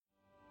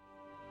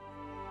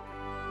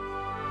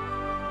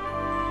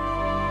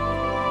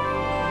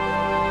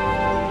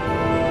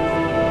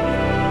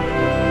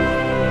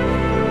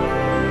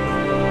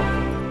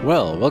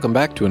welcome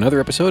back to another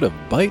episode of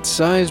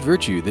Bite-Sized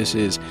Virtue. This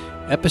is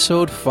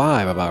episode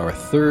 5 of our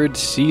 3rd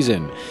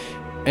season.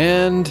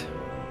 And,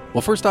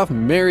 well, first off,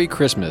 Merry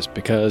Christmas,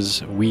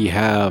 because we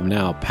have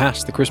now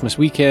passed the Christmas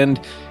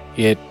weekend.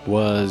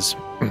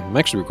 I'm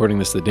actually recording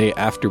this the day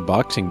after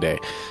Boxing Day.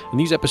 And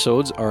these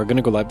episodes are going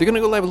to go live. They're going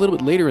to go live a little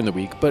bit later in the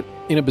week, but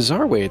in a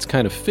bizarre way, it's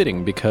kind of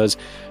fitting because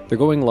they're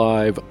going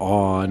live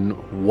on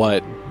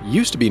what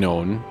used to be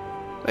known,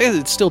 I guess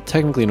it's still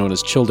technically known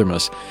as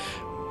Childermas,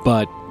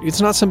 but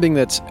it's not something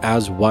that's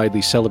as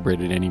widely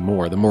celebrated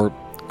anymore. The more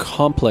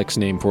complex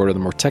name for it, or the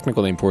more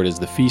technical name for it, is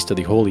the Feast of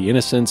the Holy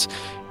Innocents.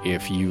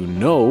 If you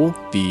know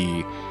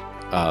the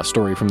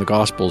story from the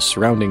Gospels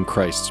surrounding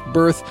Christ's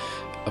birth,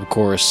 of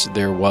course,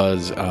 there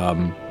was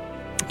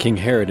King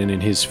Herod, and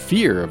in his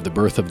fear of the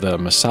birth of the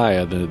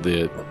Messiah,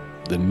 the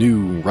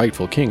new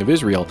rightful king of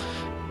Israel,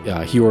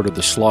 he ordered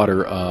the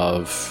slaughter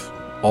of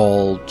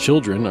all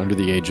children under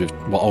the age of,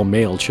 all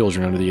male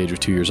children under the age of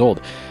 2 years old.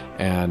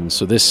 And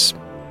so this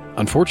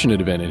unfortunate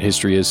event in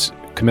history is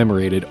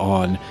commemorated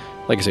on,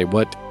 like I say,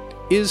 what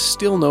is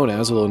still known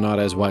as, although not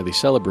as widely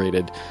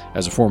celebrated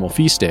as a formal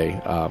feast day,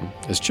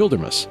 as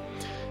Childermas.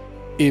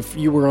 If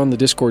you were on the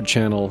Discord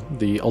channel,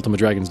 the Ultima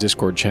Dragons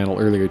Discord channel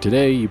earlier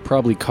today, you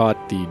probably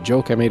caught the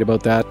joke I made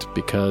about that,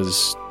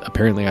 because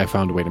apparently I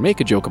found a way to make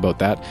a joke about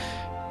that.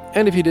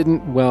 And if you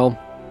didn't, well,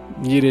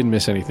 you didn't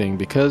miss anything,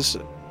 because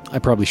I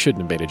probably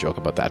shouldn't have made a joke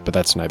about that, but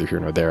that's neither here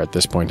nor there at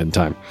this point in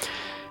time.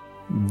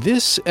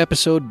 This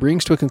episode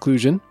brings to a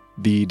conclusion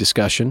the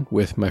discussion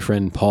with my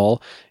friend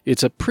Paul.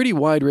 It's a pretty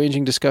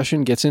wide-ranging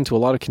discussion, gets into a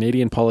lot of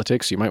Canadian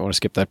politics. You might want to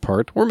skip that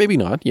part, or maybe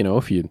not. You know,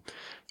 if you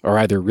are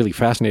either really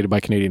fascinated by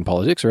Canadian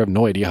politics or have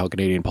no idea how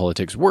Canadian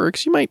politics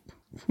works, you might,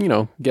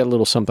 get a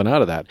little something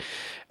out of that.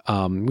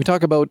 We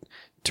talk about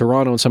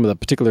Toronto and some of the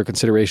particular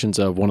considerations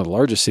of one of the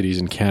largest cities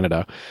in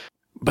Canada.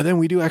 But then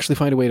we do actually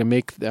find a way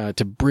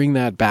to bring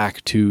that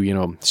back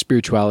to,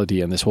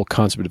 spirituality and this whole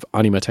concept of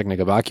anima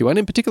technica vacua. And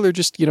in particular,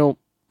 just,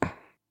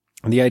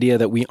 the idea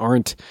that we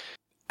aren't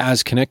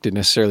as connected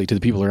necessarily to the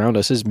people around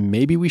us as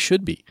maybe we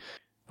should be.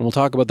 And we'll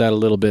talk about that a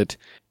little bit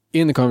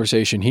in the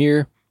conversation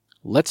here.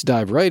 Let's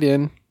dive right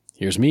in.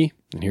 Here's me,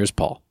 and here's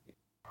Paul.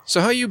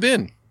 So how you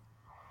been?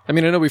 I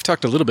mean, I know we've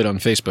talked a little bit on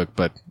Facebook,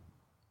 but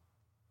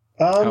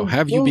how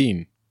have you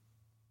been?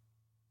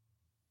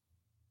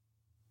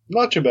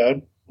 Not too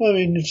bad. I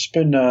mean, it's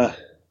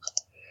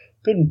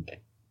been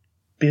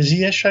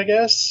busy-ish, I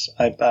guess.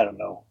 I don't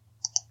know,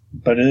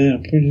 but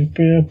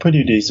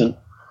pretty decent.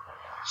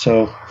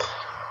 So,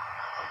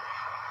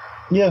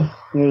 yeah,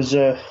 it was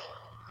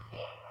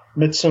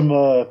met some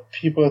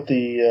people at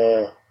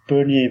the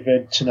Bernier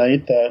event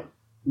tonight that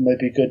might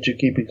be good to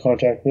keep in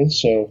contact with.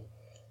 So,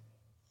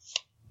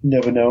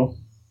 never know.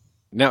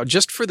 Now,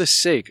 just for the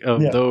sake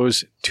of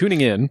those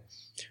tuning in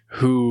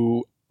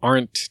who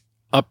aren't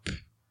up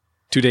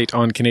to date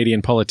on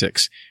Canadian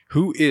politics,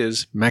 who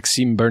is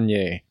Maxime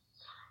Bernier?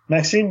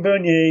 Maxime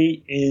Bernier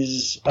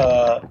is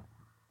a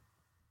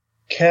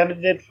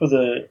candidate for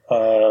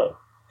the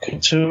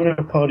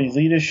Conservative Party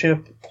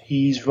leadership.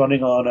 He's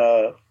running on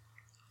a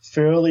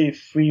fairly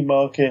free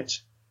market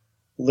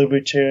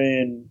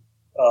libertarian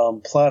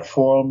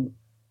platform.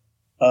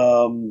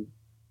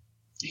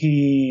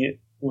 He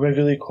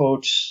regularly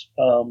quotes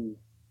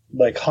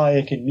like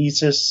Hayek and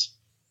Mises,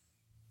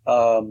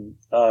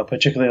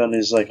 particularly on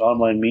his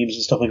online memes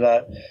and stuff like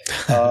that.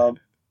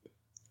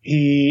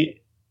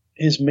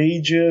 His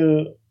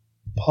major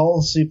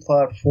policy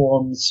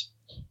platforms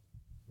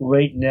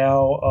right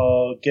now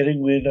are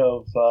getting rid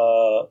of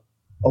a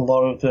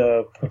lot of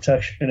the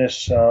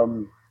protectionist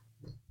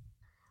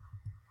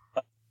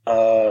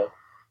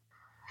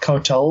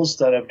cartels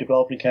that have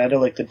developed in Canada,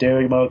 like the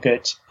dairy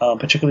market,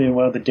 particularly in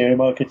one of the dairy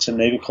markets and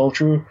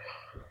agriculture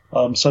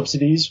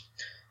subsidies.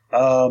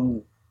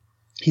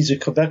 He's a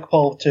Quebec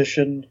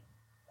politician,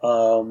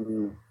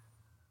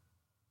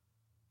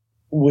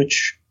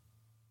 which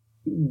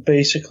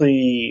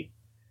basically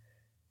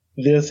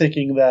they're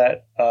thinking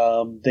that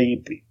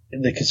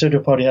the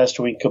Conservative Party has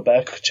to win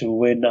Quebec to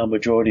win a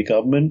majority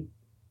government,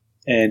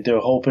 and they're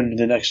hoping in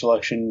the next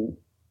election,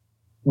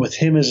 with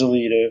him as a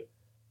leader,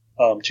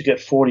 to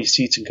get 40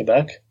 seats in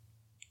Quebec,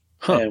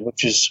 and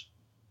which is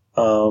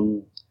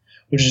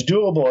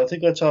doable. I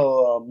think that's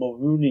how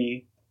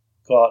Mulroney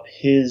got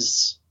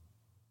his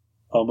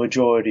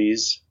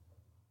majorities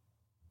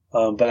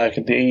back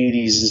in the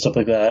 80s and stuff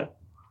like that.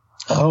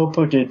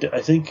 Harper did,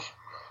 I think.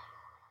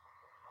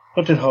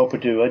 What did Harper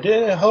do?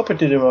 Harper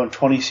did around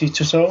 20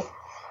 seats or so.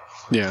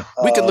 Yeah,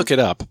 we could look it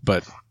up,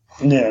 but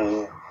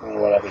no,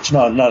 whatever. It's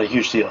not a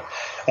huge deal.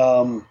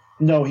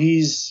 No,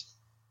 he's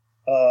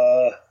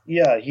I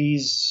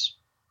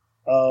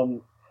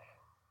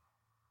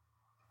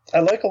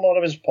like a lot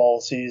of his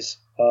policies,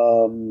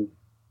 and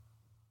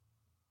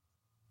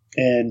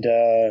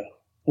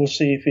we'll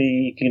see if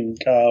he can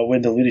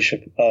win the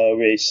leadership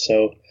race.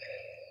 So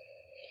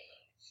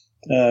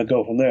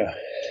go from there.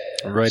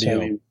 Right. So, I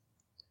mean,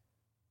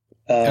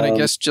 and I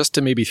guess just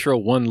to maybe throw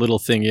one little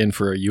thing in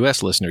for our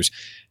U.S. listeners,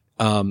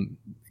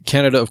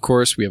 Canada, of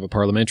course, we have a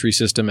parliamentary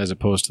system as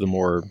opposed to the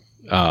more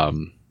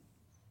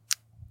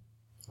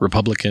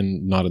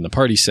Republican, not in the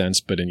party sense,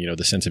 but in,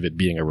 the sense of it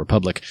being a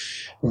republic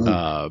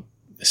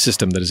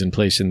system that is in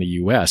place in the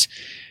U.S.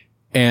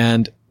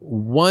 And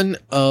one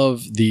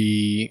of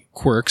the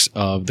quirks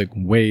of the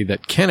way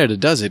that Canada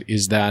does it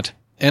is that,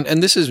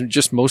 and this is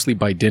just mostly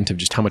by dint of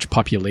just how much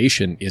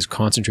population is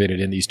concentrated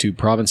in these two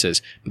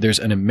provinces, but there's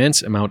an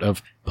immense amount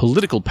of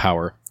political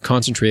power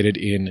concentrated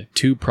in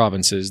two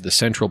provinces, the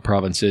central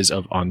provinces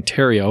of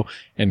Ontario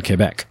and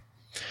Quebec.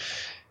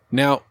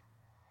 Now,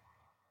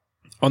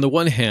 on the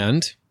one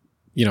hand,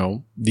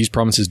 these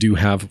provinces do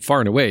have far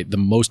and away the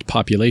most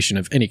population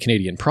of any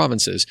Canadian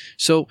provinces.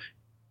 So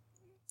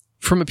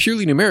from a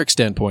purely numeric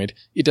standpoint,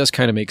 it does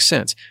kind of make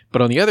sense.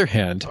 But on the other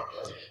hand,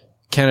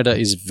 Canada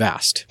is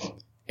vast.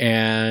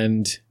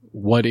 And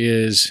what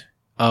is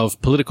of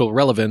political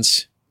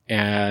relevance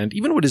and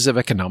even what is of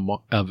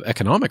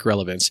economic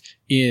relevance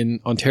in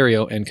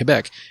Ontario and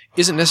Quebec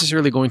isn't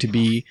necessarily going to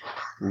be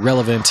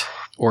relevant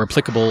or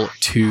applicable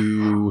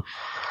to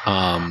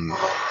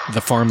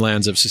the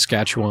farmlands of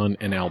Saskatchewan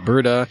and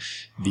Alberta,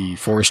 the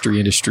forestry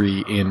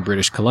industry in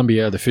British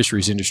Columbia, the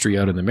fisheries industry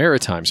out in the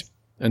Maritimes.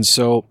 And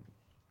so,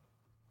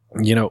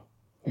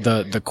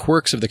 the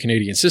quirks of the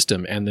Canadian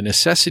system and the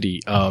necessity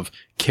of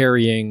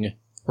carrying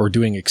or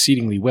doing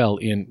exceedingly well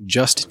in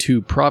just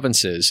two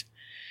provinces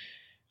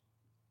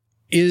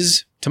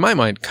is, to my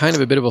mind, kind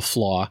of a bit of a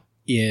flaw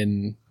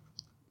in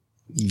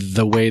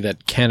the way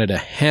that Canada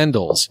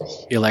handles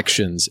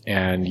elections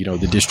and,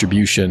 the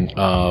distribution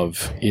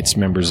of its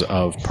members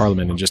of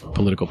parliament and just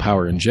political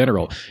power in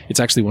general. It's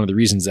actually one of the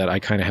reasons that I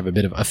kind of have a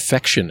bit of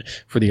affection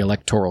for the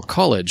Electoral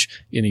College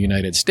in the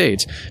United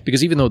States,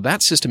 because even though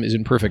that system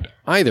isn't perfect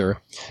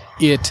either,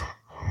 it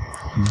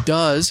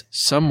does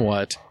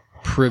somewhat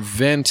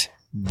prevent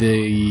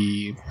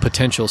the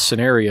potential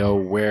scenario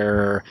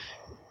where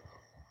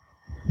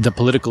the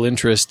political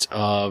interests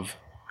of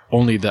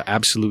only the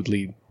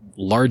absolutely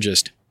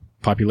largest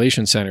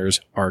population centers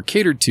are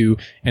catered to,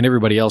 and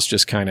everybody else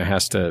just kind of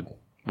has to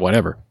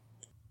whatever.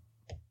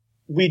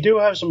 We do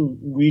have some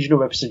regional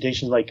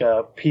representation, like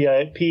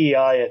PEI,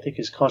 I think,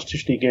 is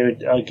constitutionally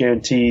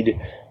guaranteed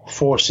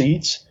 4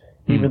 seats,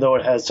 even though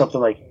it has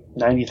something like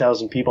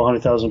 90,000 people,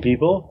 100,000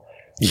 people.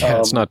 Yeah,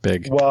 it's not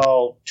big.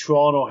 While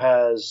Toronto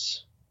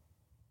has,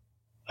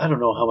 I don't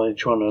know how many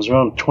Toronto has,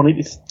 around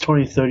 20,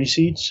 30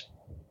 seats.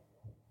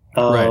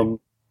 Right.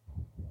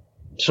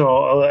 So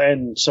I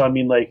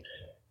mean, like,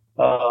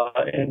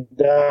 and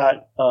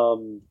that,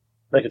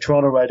 like a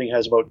Toronto riding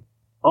has about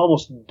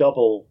almost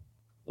double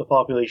the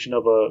population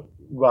of a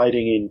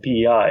riding in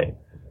PEI.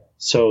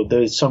 So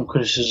there's some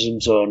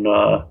criticisms on,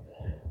 I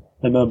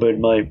remember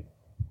in my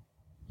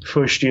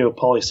first year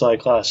poli-sci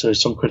class,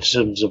 there's some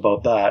criticisms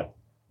about that.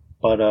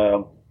 But,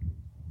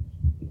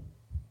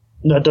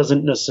 that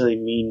doesn't necessarily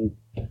mean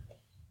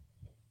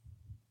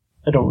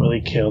I don't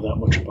really care that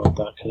much about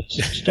that because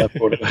it's that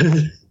sort of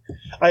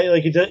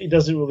it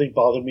doesn't really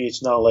bother me.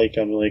 It's not like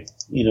I'm like,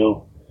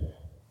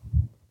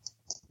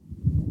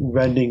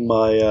 rending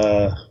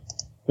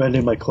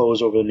my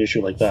clothes over an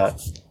issue like that.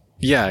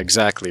 Yeah,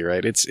 exactly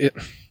right. It's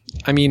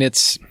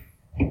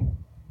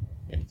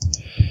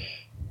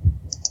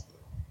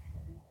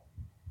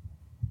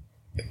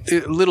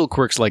little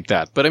quirks like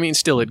that. But I mean,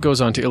 still, it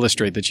goes on to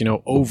illustrate that,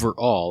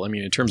 overall, I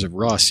mean, in terms of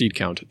raw seat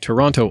count,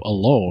 Toronto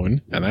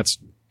alone, and that's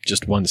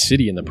just one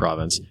city in the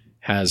province,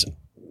 has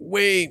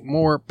way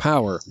more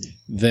power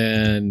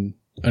than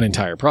an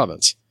entire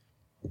province.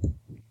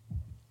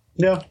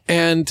 Yeah.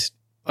 And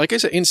like I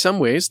said, in some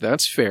ways,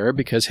 that's fair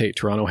because, hey,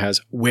 Toronto has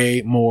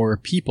way more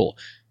people.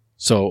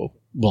 So,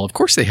 well, of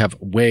course they have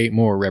way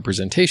more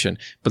representation.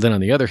 But then on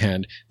the other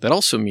hand, that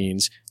also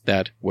means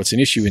that what's an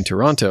issue in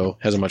Toronto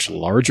has a much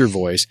larger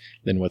voice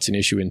than what's an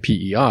issue in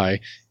PEI.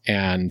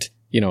 And,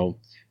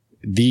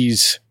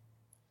 these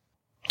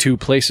two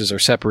places are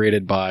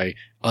separated by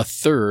a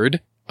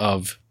third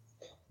of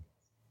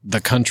the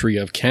country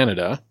of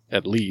Canada,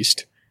 at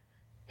least,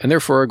 and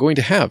therefore are going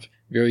to have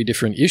very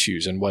different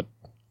issues. And what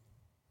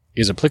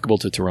is applicable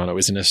to Toronto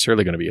isn't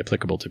necessarily going to be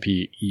applicable to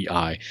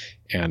PEI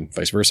and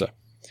vice versa.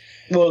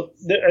 Well,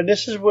 and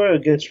this is where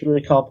it gets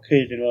really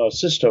complicated in our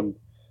system,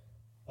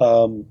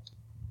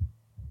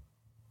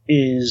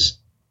 is,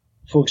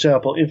 for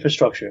example,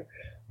 infrastructure.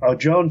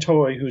 John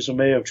Tory, who's the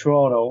mayor of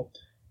Toronto,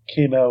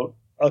 came out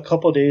a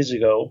couple of days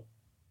ago,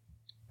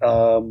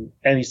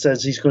 and he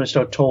says he's going to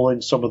start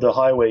tolling some of the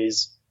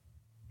highways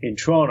in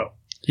Toronto.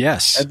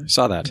 Yes, and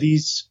saw that.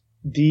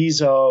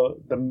 These are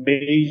the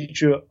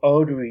major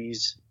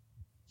arteries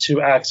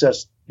to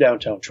access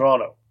downtown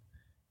Toronto.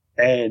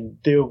 And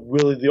they're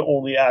really the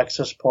only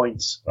access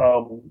points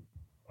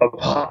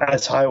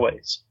as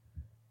highways,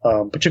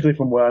 particularly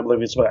from where I'm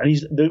living. And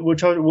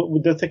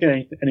they're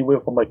thinking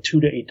anywhere from like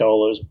 $2 to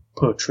 $8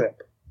 per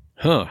trip.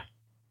 Huh.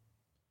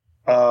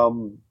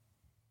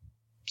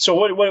 So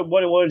what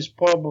it's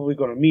probably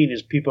going to mean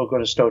is people are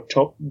going to start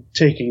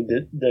taking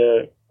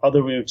the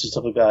other routes and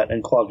stuff like that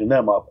and clogging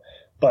them up.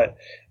 But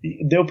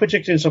they're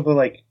projecting something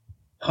like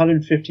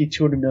 $150,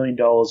 $200 million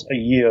a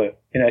year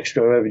in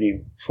extra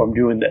revenue from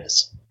doing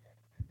this.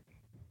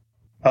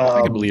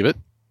 I can believe it.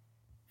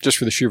 Just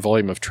for the sheer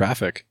volume of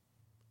traffic.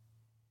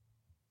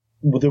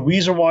 Well, the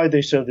reason why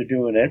they said they're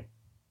doing it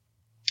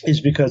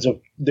is because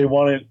they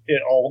want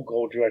it all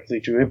go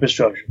directly to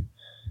infrastructure.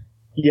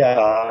 Yeah,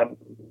 I'm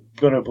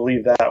going to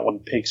believe that when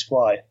pigs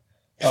fly.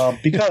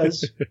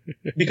 Because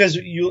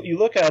you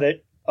look at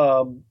it,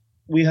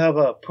 we have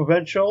a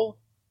provincial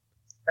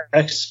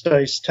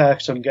excise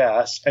tax on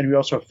gas, and we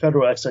also have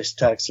federal excise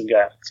tax on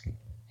gas.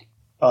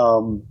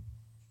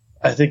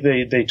 I think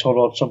they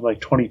total up something like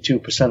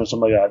 22% or something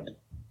like that.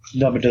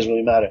 Number doesn't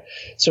really matter.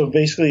 So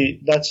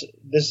basically,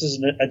 this is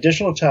an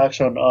additional tax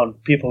on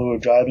people who are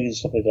driving and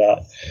stuff like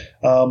that.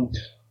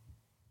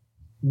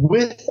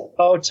 With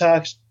our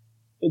tax,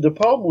 the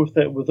problem with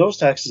those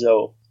taxes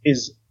though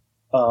is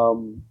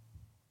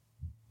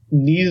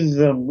neither of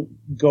them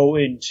go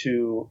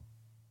into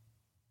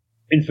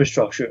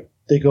infrastructure.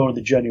 They go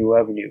into general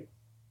revenue.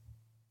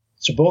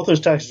 So both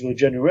those taxes go to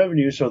general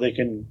revenue, so they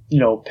can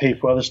pay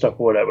for other stuff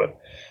or whatever.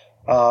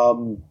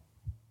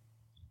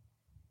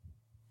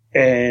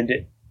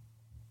 And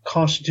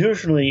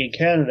constitutionally in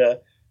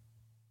Canada,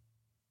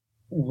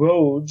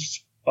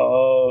 roads,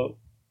 both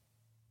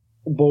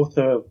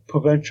the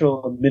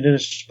provincial and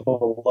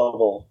municipal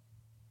level,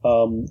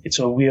 it's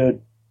a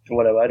weird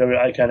whatever.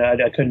 I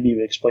couldn't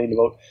even explain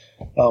about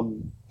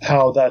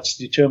how that's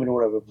determined or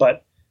whatever.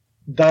 But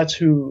that's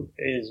who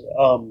is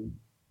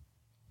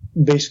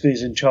basically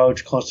is in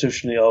charge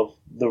constitutionally of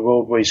the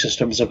roadway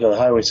systems of the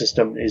highway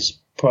system is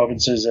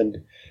provinces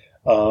and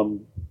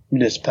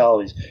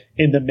municipalities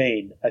in the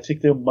main. I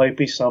think there might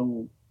be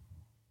some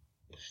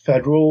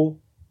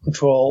federal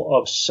control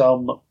of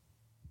some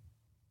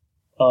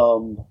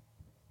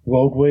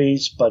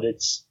roadways, but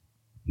it's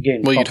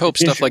again. Well, you'd hope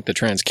stuff like the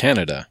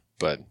Trans-Canada,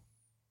 but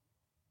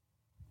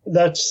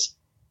that's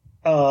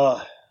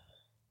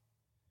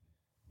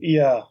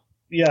maybe.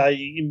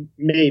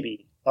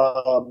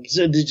 So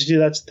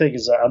that's the thing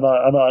is I'm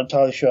not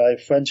entirely sure. I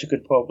have friends who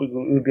could probably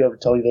would be able to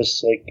tell you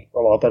this like a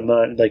lot, but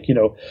not like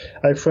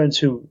I have friends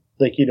who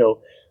like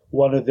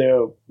one of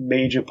their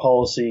major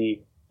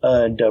policy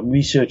and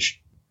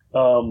research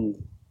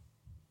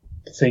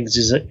things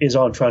is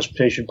on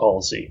transportation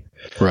policy,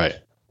 right?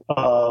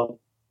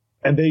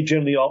 And they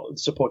generally all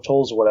support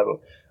tolls or whatever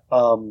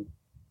on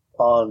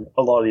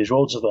a lot of these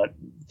roads. Of that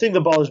the thing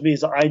that bothers me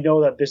is I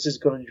know that this is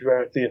going to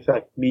directly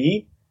affect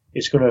me.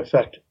 It's going to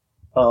affect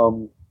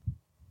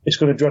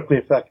directly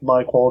affect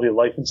my quality of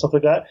life and stuff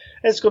like that.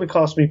 And it's going to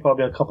cost me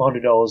probably a couple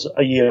 $100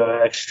 a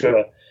year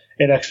extra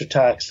in extra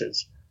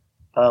taxes.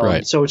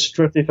 Right. So it's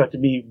directly affected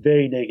me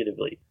very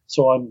negatively.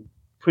 So I'm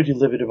pretty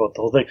livid about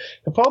the whole thing.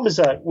 The problem is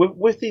that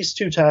with these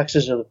two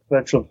taxes, the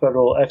provincial and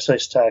federal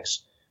excise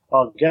tax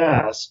on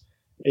gas,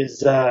 is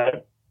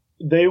that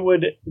they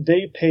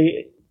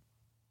pay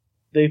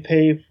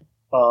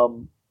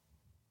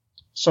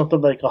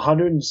something like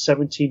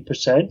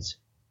 117%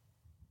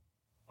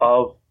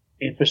 of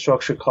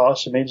infrastructure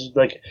costs. I mean,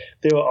 like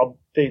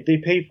they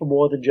pay for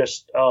more than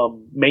just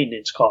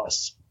maintenance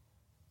costs.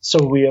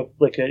 So we have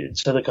like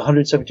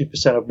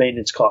 170% of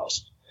maintenance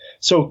costs.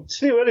 So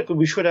theoretically,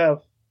 we should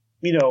have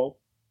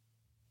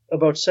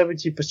about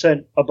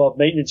 70% above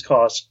maintenance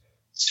costs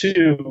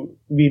to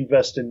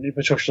reinvest in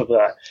infrastructure like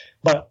that.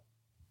 But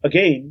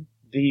again,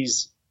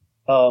 these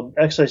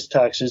excise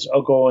taxes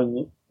are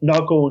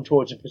not going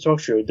towards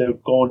infrastructure. They're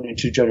going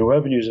into general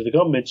revenues of the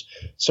government,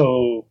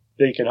 so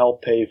they can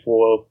help pay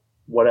for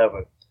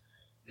whatever.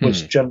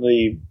 Which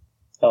generally,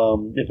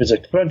 if it's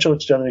like provincial,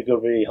 it's generally going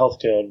to be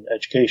healthcare and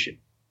education.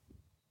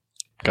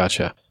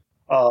 Gotcha.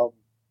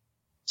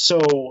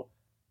 So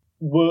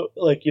we're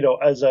like,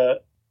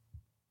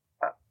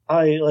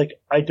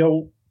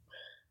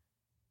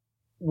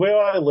 where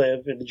I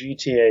live in the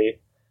GTA,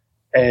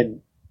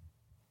 and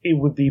it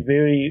would be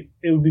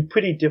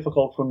pretty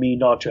difficult for me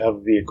not to have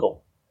a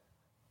vehicle.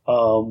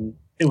 And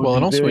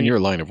also in your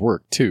line of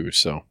work too,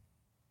 so.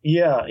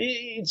 Yeah,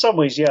 in some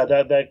ways, yeah,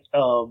 that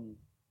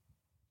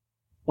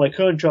my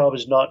current job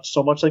is not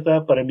so much like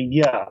that, but I mean,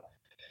 yeah,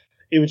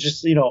 it was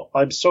just,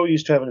 I'm so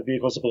used to having a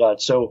vehicle and stuff like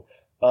that. So,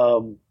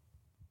 and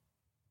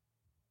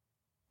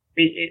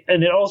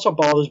it also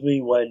bothers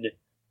me when,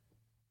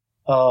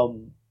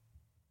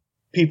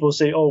 people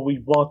say, oh, we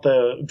want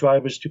the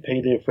drivers to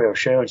pay their fair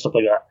share and stuff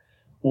like that.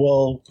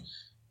 Well,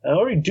 I'm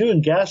already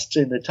doing gas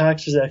and the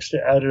taxes extra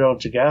added on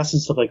to gas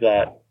and stuff like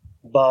that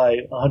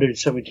by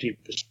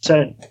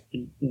 170%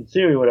 in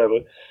theory, whatever.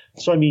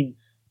 So, I mean,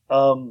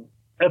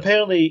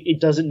 apparently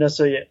it doesn't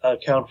necessarily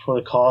account for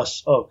the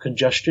cost of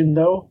congestion,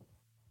 though.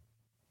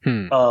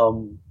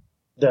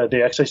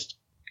 The excise,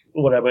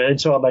 whatever. And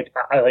so I'm like,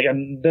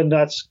 and then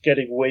that's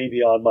getting way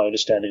beyond my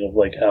understanding of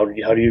like how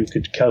do you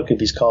could calculate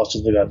these costs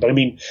and like that. But I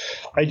mean,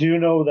 I do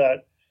know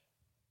that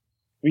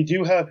we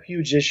do have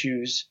huge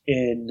issues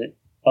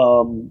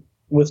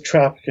with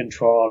traffic in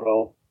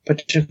Toronto,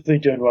 particularly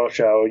during rush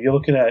hour. You're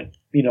looking at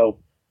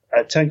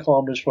at 10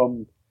 kilometers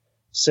from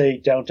say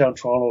downtown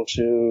Toronto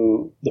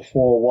to the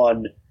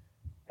 401,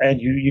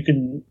 and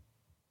you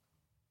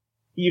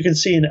can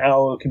see an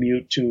hour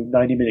commute to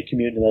 90-minute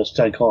commute in those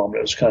 10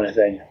 kilometers kind of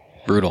thing.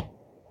 Brutal.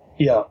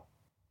 Yeah.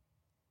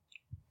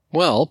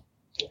 Well,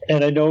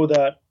 And I know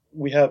that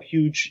we have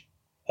huge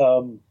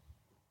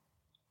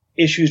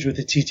issues with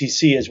the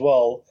TTC as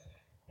well,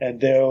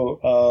 and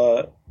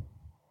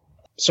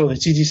so the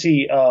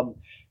TTC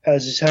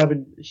is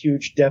having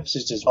huge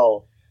deficits as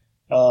well.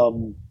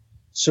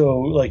 So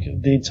like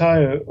the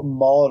entire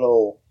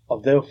model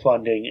of their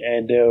funding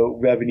and their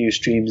revenue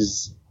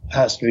streams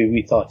has to be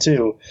rethought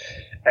too,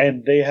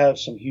 and they have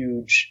some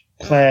huge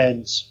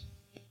plans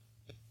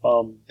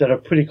that are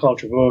pretty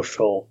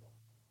controversial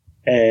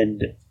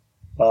and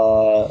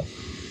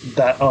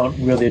that aren't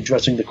really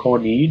addressing the core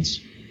needs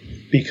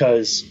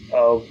because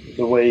of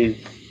the way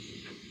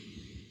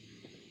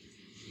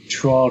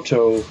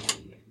Toronto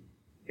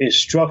is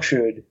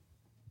structured,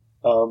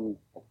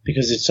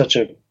 because it's such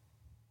a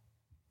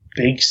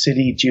big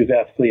city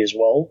geographically as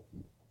well.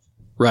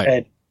 right.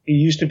 And it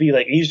used to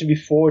be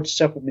 4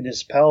 separate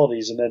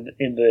municipalities, and then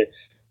in the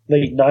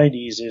late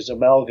 90s it was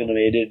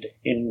amalgamated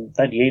in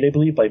 98, I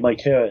believe, by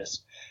Mike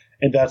Harris.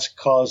 And that's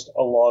caused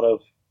a lot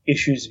of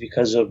issues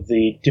because of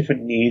the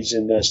different needs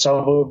in the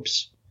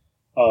suburbs,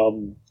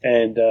 and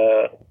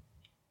the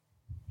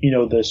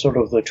sort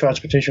of the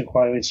transportation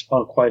requirements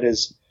aren't quite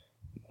as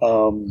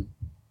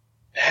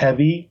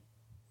heavy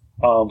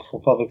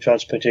for public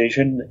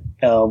transportation,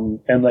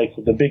 and like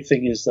the big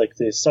thing is like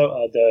the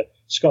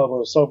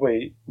Scarborough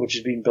subway, which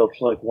is being built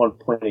for like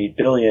 1.8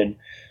 billion.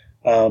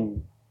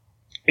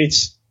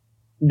 It's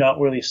not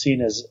really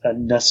seen as a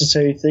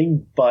necessary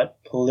thing,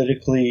 but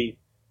politically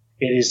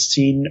it is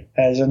seen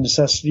as a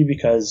necessity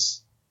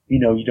because you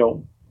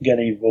don't get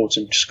any votes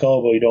in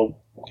Scarborough, you don't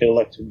get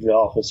elected to the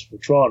office for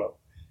Toronto,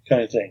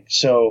 kind of thing.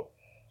 So,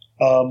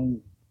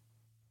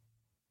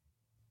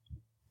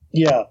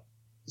 yeah.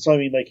 So I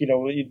mean, like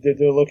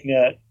they're looking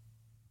at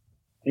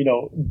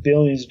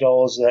billions of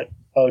dollars that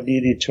are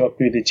needed to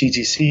upgrade the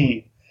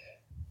TTC,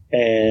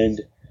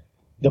 and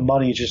the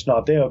money is just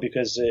not there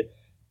because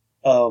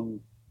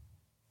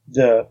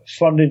the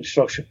funding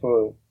structure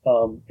for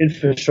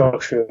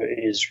infrastructure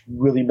is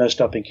really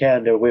messed up in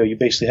Canada, where you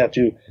basically have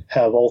to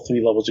have all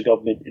 3 levels of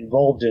government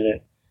involved in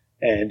it,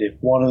 and if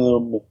one of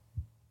them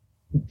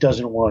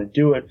doesn't want to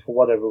do it for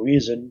whatever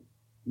reason,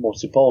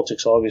 mostly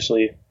politics,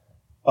 obviously,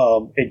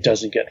 it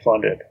doesn't get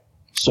funded.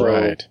 So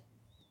Right.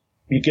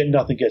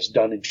 nothing gets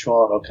done in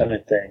Toronto, kind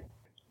of thing.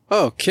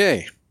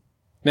 Okay.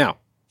 Now,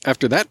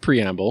 after that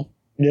preamble,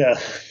 Yeah.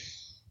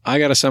 I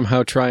got to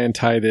somehow try and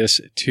tie this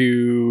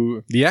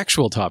to the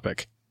actual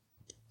topic.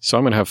 So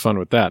I'm going to have fun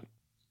with that.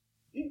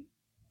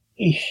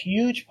 A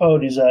huge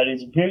part is that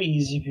it's very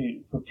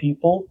easy for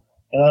people,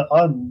 and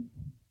I'm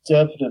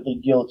definitely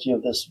guilty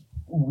of this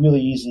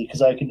really easily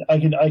because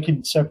I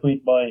can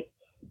separate my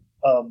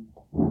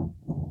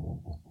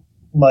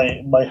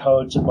my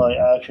hearts and my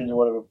actions or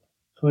whatever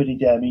pretty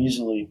damn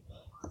easily,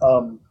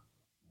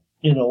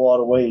 in a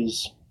lot of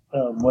ways,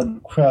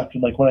 when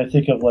crafting, like when I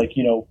think of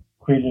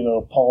creating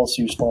a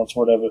policy response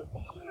or whatever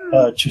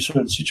to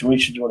certain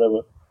situations or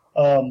whatever.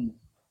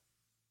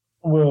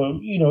 Where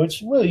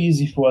it's really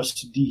easy for us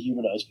to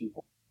dehumanize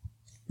people,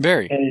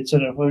 Very. and it's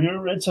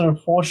an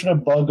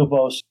unfortunate bug of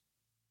us,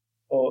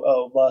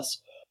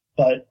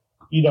 but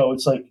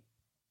it's like,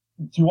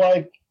 do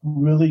I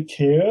really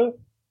care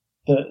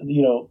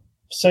that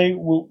say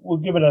we'll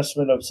give an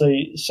estimate of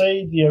say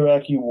the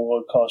Iraqi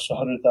war cost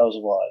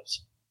 100,000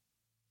 lives,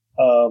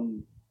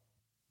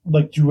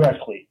 like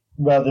directly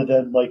rather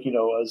than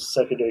as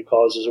secondary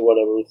causes or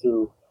whatever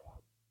through.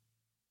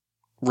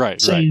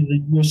 Right. Say Right.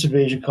 the U.S.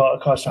 invasion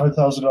cost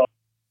 100,000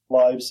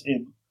 lives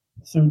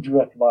through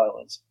direct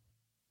violence.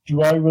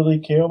 Do I really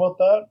care about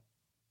that?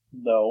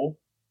 No.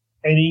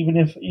 And even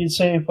if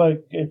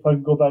I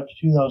go back to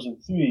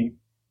 2003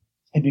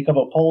 and become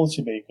a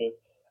policymaker,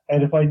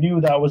 and if I knew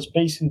that was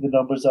basically the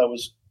numbers that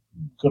was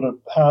going to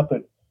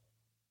happen,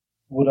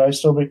 would I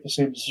still make the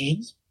same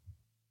decisions?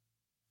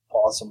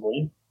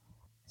 Possibly.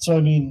 So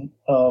I mean,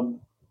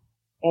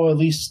 or at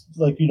least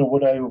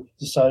would I have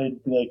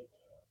decided to be like,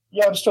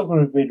 yeah, I'm still going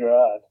to invade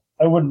Iraq.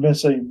 I wouldn't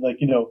necessarily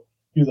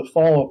do the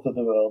follow up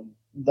to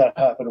that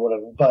happened or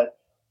whatever. But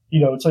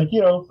it's like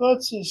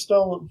that's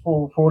still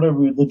for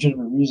whatever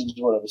legitimate reasons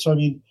or whatever. So I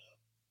mean,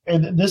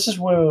 and this is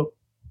where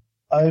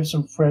I have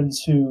some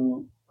friends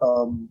who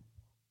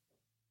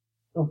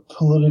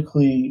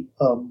politically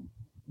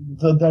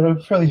that are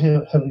fairly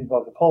heavily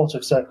involved in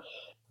politics that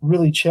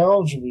really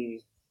challenge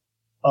me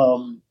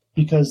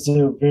because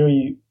they're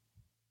very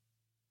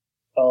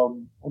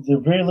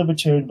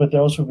libertarian, but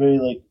they're also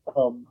very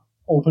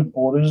open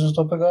borders and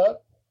stuff like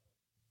that.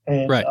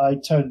 And Right. I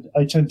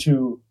tend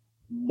to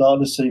not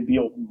necessarily be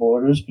open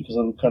borders because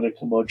I'm kind of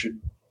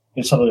curmudgeon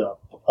and stuff like that,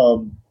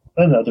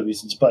 and other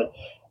reasons. But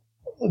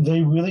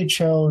they really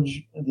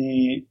challenge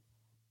the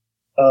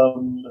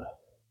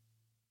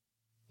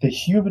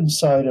human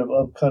side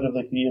of kind of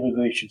like the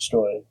immigration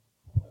story,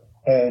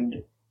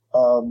 and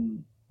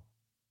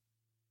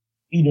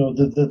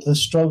the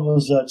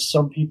struggles that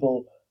some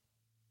people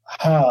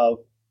have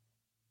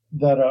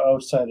that are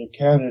outside of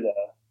Canada.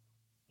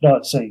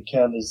 Not saying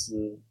Canada's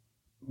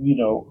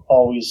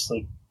always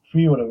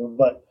free or whatever,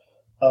 but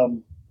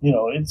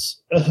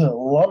it's a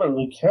lot of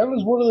like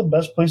Canada's one of the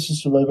best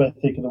places to live, I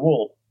think, in the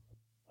world.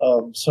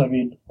 So I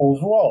mean,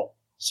 overall,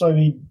 so I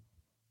mean,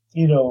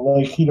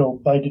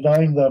 by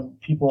denying them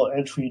people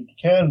entry into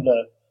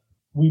Canada,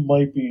 we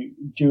might be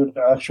doing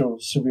actual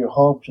severe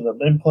harm to them.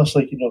 And plus,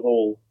 the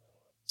whole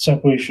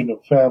separation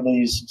of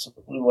families and stuff,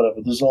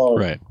 whatever. There's a lot of,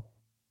 Right.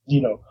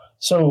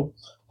 So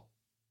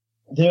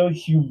their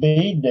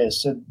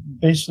humaneness and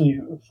basically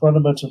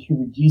fundamental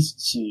human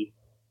decency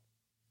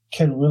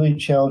can really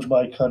challenge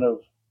my kind of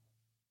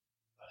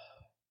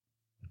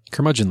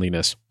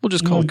curmudgeonliness. We'll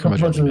just call it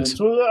curmudgeonliness.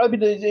 So I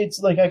mean, it's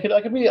like I could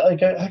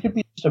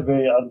be just a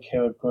very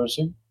uncaring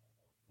person,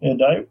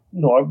 and I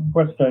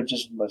recognize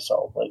this in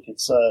myself. Like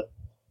it's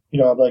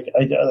I'm like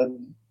I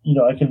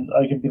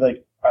can be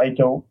like I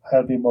don't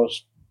have the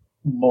most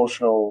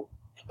emotional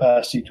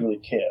capacity to really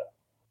care.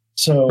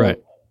 So right.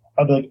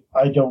 I'm like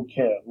I don't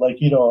care. Like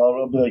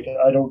I'll be like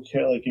I don't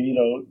care. Like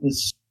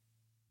this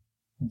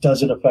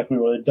doesn't affect me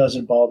or it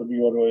doesn't bother me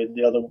one way or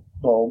the other.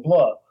 Blah blah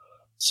blah.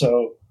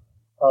 So.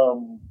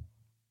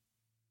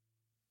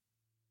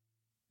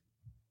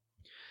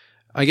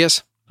 I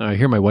guess I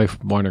hear my wife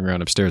wandering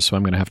around upstairs, so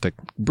I'm going to have to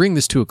bring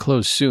this to a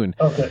close soon.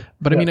 Okay.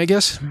 But I mean, I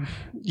guess,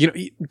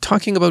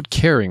 talking about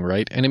caring,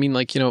 right? And I mean,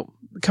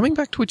 coming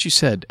back to what you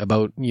said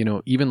about,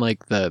 even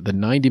like the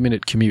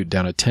 90-minute commute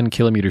down a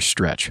 10-kilometer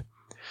stretch.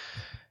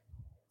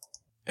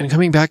 And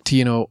coming back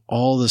to,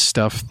 all the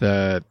stuff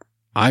that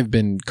I've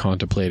been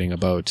contemplating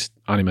about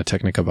Anima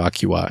Technica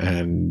Vacua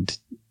and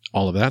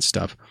all of that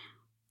stuff.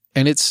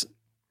 And it's,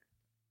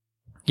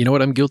 you know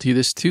what, I'm guilty of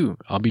this too.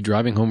 I'll be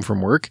driving home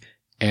from work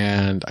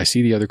and I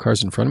see the other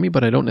cars in front of me,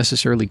 but I don't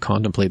necessarily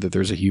contemplate that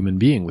there's a human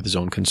being with his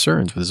own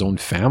concerns, with his own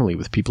family,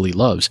 with people he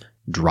loves,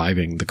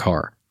 driving the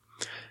car.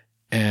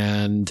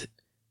 And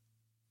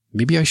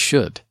maybe I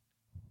should.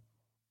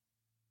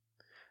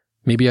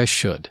 Maybe I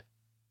should.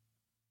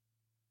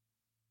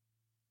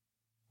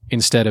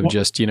 Instead of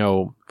just,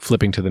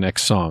 flipping to the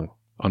next song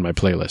on my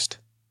playlist.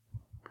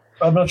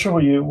 I'm not sure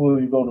where you're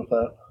going with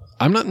that.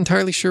 I'm not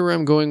entirely sure where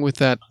I'm going with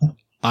that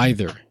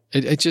either.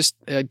 I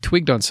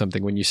twigged on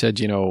something when you said,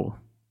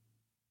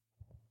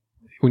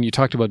 when you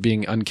talked about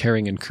being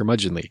uncaring and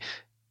curmudgeonly,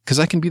 because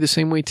I can be the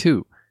same way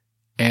too.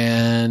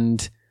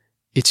 And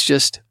it's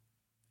just,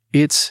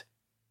 it's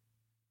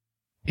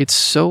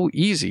so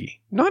easy,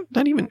 not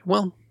even,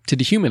 to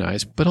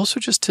dehumanize, but also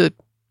just to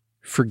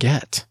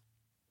forget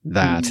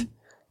that,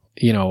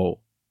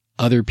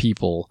 other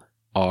people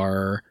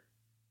are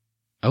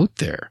out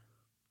there.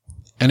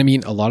 And I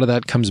mean, a lot of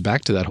that comes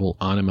back to that whole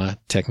Anima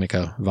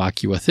Technica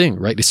Vacua thing,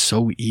 right? It's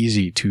so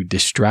easy to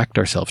distract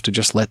ourselves, to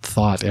just let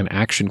thought and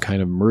action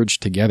kind of merge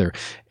together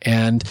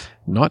and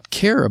not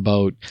care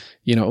about,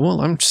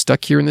 I'm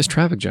stuck here in this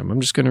traffic jam. I'm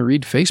just going to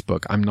read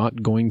Facebook. I'm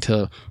not going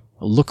to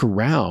look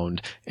around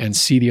and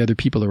see the other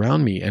people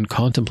around me and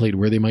contemplate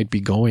where they might be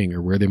going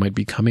or where they might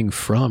be coming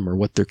from or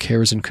what their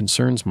cares and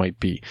concerns might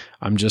be.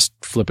 I'm just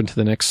flipping to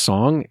the next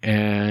song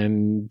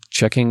and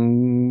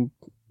checking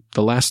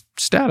the last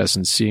status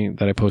and seeing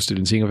that I posted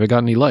and seeing if I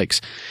got any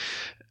likes.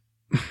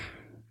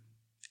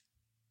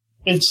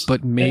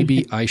 But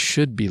maybe I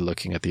should be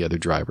looking at the other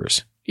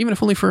drivers, even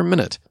if only for a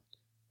minute,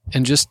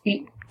 and just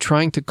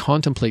trying to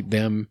contemplate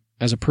them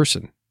as a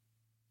person.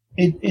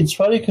 It's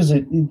funny because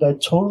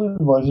that totally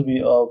reminds me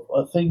of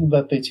a thing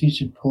that they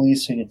teach in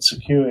policing and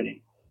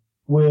security,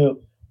 where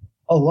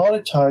a lot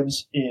of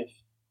times if,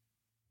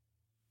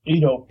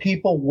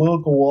 people will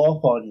go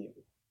off on you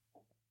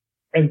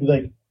and be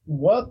like,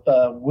 what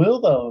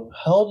the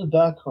hell did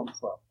that come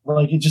from?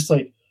 Like, it's just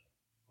like,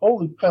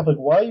 holy crap, like,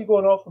 why are you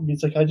going off on me?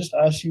 It's like, I just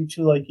asked you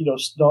to,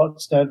 not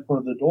stand in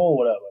front of the door or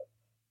whatever.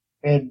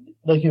 And,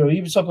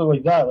 even something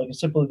like that, it's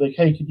simply like,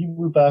 hey, can you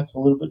move back a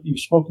little bit? You've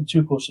spoken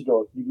too close to the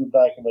door. Can you move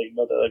back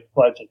another,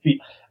 5-10 feet?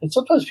 And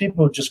sometimes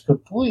people just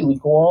completely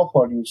go off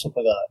on you and stuff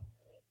like that.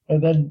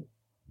 And then,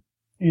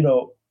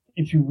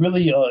 if you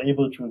really are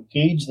able to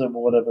engage them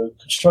or whatever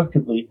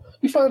constructively,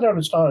 you find out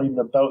it's not even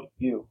about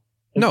you.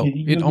 No,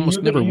 it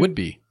almost never would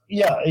be.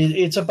 Yeah,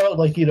 it's about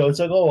it's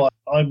like, oh,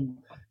 I'm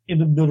in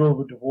the middle of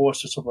a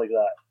divorce or something like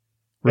that.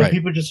 Right. And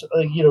people just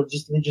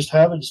they just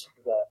have it and stuff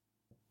like that.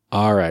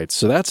 All right,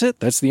 so that's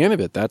it. That's the end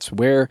of it. That's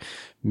where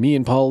me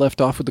and Paul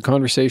left off with the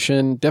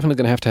conversation. Definitely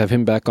going to have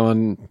him back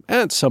on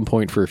at some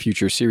point for a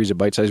future series of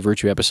Bite-Sized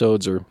Virtue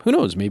episodes, or who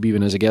knows, maybe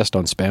even as a guest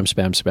on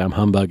Spam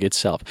Humbug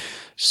itself.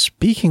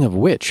 Speaking of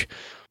which,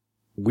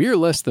 we're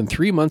less than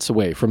 3 months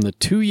away from the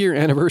 2-year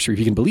anniversary, if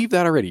you can believe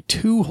that already.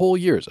 2 whole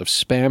years of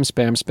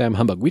Spam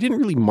Humbug. We didn't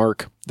really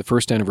mark the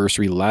first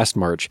anniversary last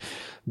March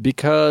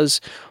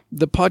because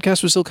the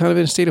podcast was still kind of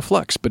in a state of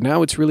flux, but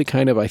now it's really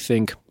kind of, I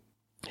think,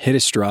 hit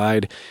a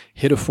stride,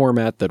 hit a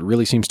format that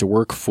really seems to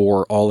work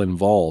for all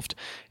involved.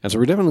 And so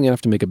we're definitely going to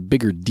have to make a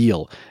bigger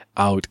deal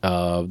out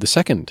of the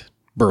second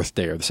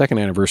birthday or the second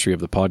anniversary of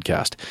the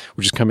podcast,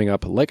 which is coming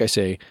up, like I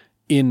say,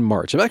 in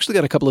March. I've actually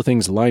got a couple of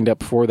things lined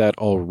up for that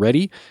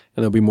already,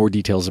 and there'll be more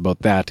details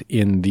about that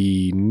in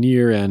the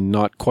near and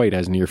not quite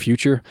as near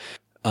future.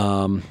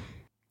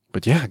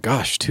 But yeah,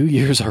 gosh, 2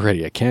 years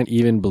already. I can't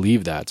even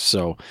believe that.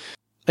 So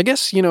I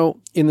guess,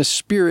 in the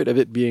spirit of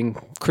it being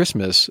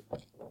Christmas,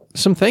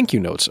 some thank you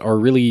notes are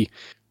really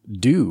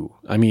due.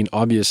 I mean,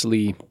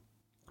 obviously,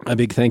 a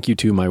big thank you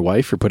to my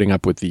wife for putting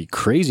up with the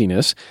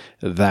craziness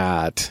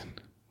that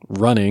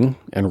running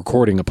and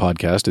recording a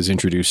podcast is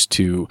introduced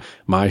to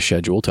my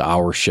schedule, to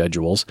our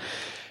schedules.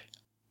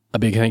 A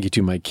big thank you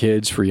to my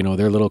kids for,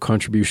 their little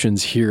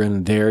contributions here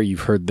and there.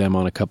 You've heard them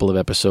on a couple of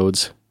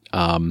episodes.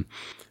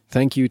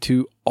 Thank you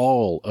to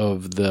all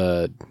of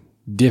the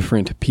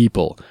different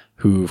people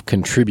who've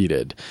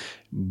contributed.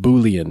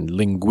 Boolean,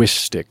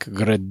 Linguistic,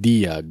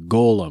 Gradia,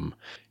 Golem,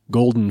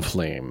 Golden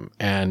Flame,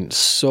 and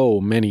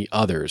so many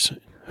others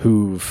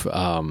who've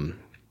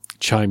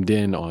chimed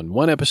in on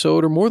one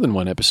episode or more than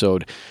one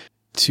episode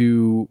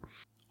to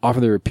offer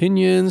their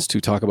opinions,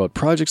 to talk about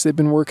projects they've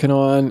been working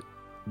on.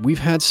 We've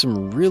had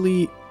some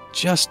really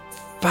just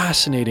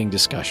fascinating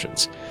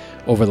discussions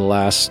over the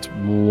last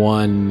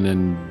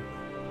 1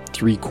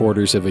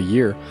 3/4 of a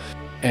year.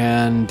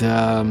 And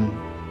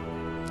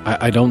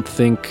I don't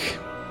think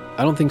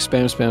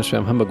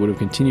Spam Humbug would have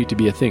continued to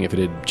be a thing if it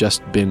had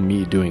just been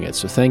me doing it.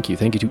 So thank you.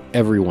 Thank you to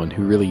everyone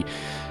who really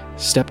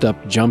stepped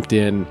up, jumped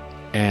in,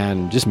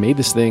 and just made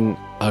this thing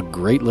a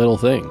great little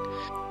thing.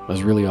 It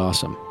was really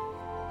awesome.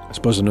 I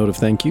suppose a note of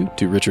thank you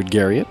to Richard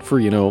Garriott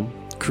for,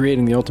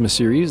 creating the Ultima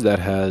series that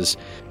has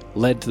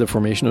led to the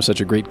formation of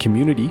such a great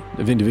community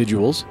of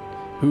individuals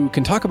who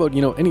can talk about,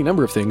 any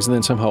number of things and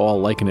then somehow all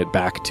liken it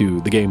back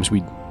to the games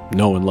we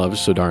know and love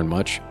so darn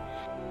much.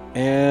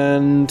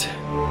 And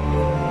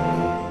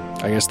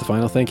I guess the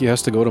final thank you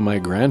has to go to my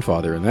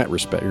grandfather in that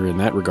respect, or in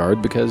that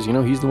regard, because,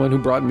 he's the one who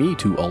brought me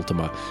to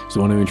Ultima. He's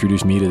the one who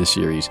introduced me to the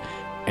series.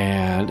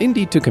 And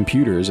indeed to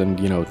computers and,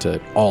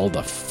 to all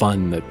the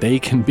fun that they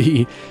can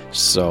be.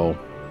 So,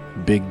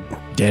 big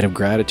debt of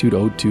gratitude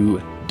owed to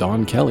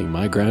Don Kelly,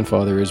 my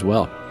grandfather as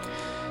well.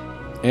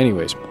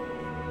 Anyways,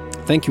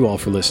 thank you all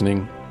for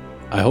listening.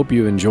 I hope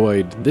you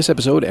enjoyed this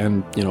episode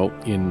and,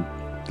 in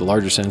the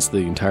larger sense, the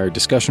entire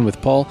discussion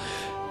with Paul.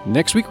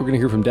 Next week, we're going to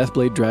hear from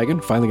Deathblade Dragon.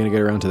 Finally going to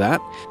get around to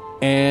that.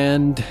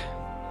 And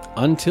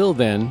until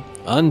then,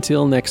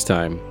 until next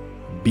time,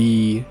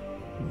 be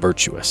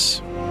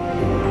virtuous.